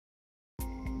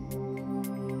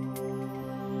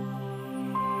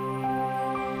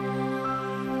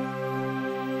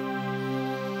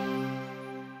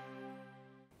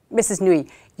Mrs. Nouy,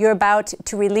 you're about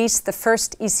to release the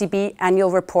first ECB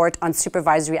annual report on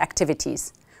supervisory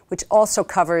activities, which also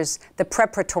covers the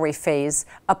preparatory phase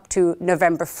up to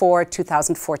November 4,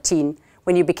 2014,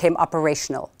 when you became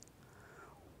operational.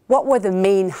 What were the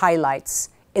main highlights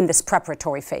in this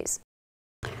preparatory phase?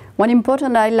 One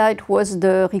important highlight was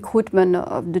the recruitment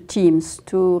of the teams.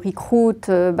 To recruit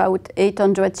about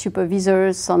 800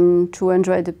 supervisors and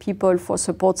 200 people for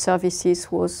support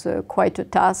services was quite a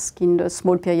task in the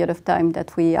small period of time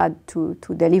that we had to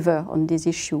deliver on this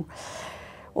issue.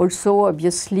 Also,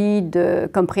 obviously, the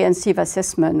comprehensive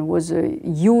assessment was a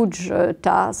huge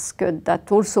task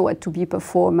that also had to be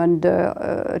performed under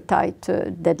a tight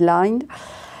deadline.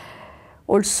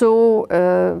 Also,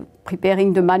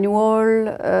 preparing the manual,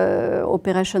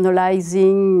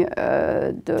 operationalizing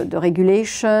the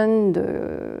regulation,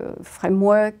 the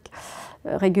framework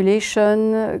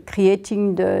regulation,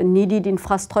 creating the needed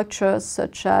infrastructures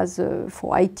such as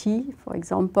for IT, for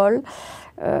example,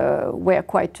 were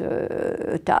quite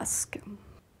a task.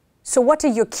 So what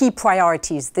are your key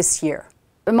priorities this year?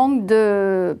 Among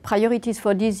the priorities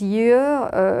for this year,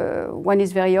 one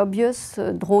is very obvious,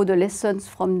 draw the lessons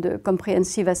from the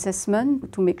comprehensive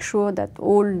assessment to make sure that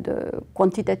all the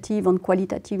quantitative and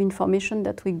qualitative information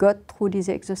that we got through this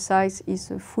exercise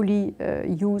is fully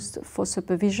used for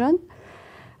supervision.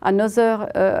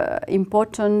 Another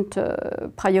important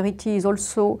priority is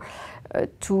also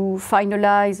to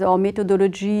finalize our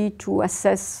methodology to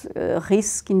assess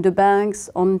risk in the banks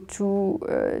and to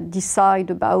decide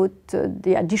about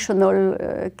the additional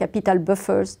capital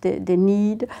buffers they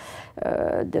need,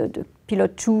 the Pillar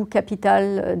 2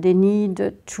 capital they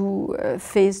need to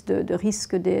face the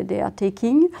risk they are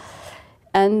taking.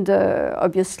 And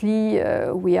obviously,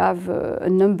 we have a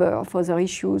number of other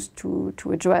issues to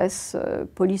address,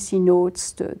 policy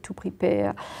notes to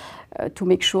prepare, to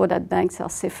make sure that banks are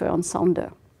safer and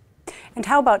sounder. And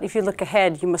how about if you look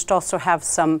ahead, you must also have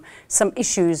some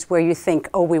issues where you think,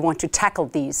 oh, we want to tackle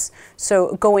these.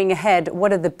 So going ahead,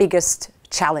 what are the biggest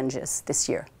challenges this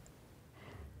year?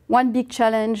 One big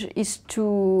challenge is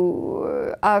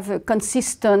to have a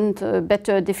consistent,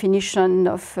 better definition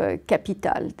of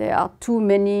capital. There are too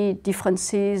many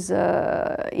differences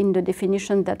in the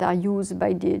definition that are used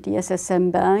by the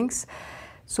SSM banks.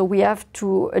 So we have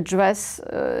to address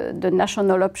the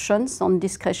national options on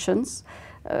discretions.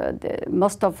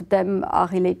 Most of them are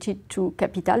related to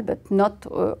capital, but not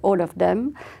all of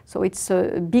them. So it's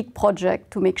a big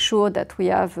project to make sure that we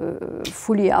have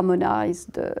fully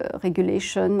harmonized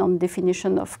regulation and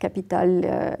definition of capital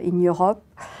in Europe.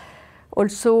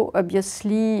 Also,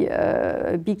 obviously,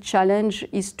 a big challenge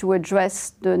is to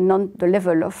address the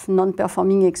level of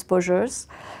non-performing exposures.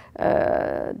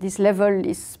 This level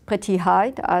is pretty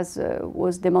high, as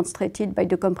was demonstrated by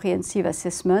the comprehensive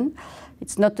assessment.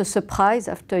 It's not a surprise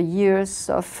after years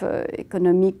of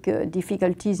economic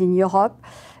difficulties in Europe,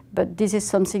 but this is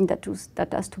something that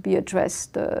has to be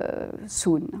addressed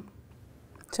soon.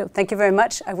 So thank you very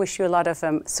much. I wish you a lot of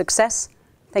success.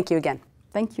 Thank you again.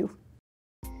 Thank you.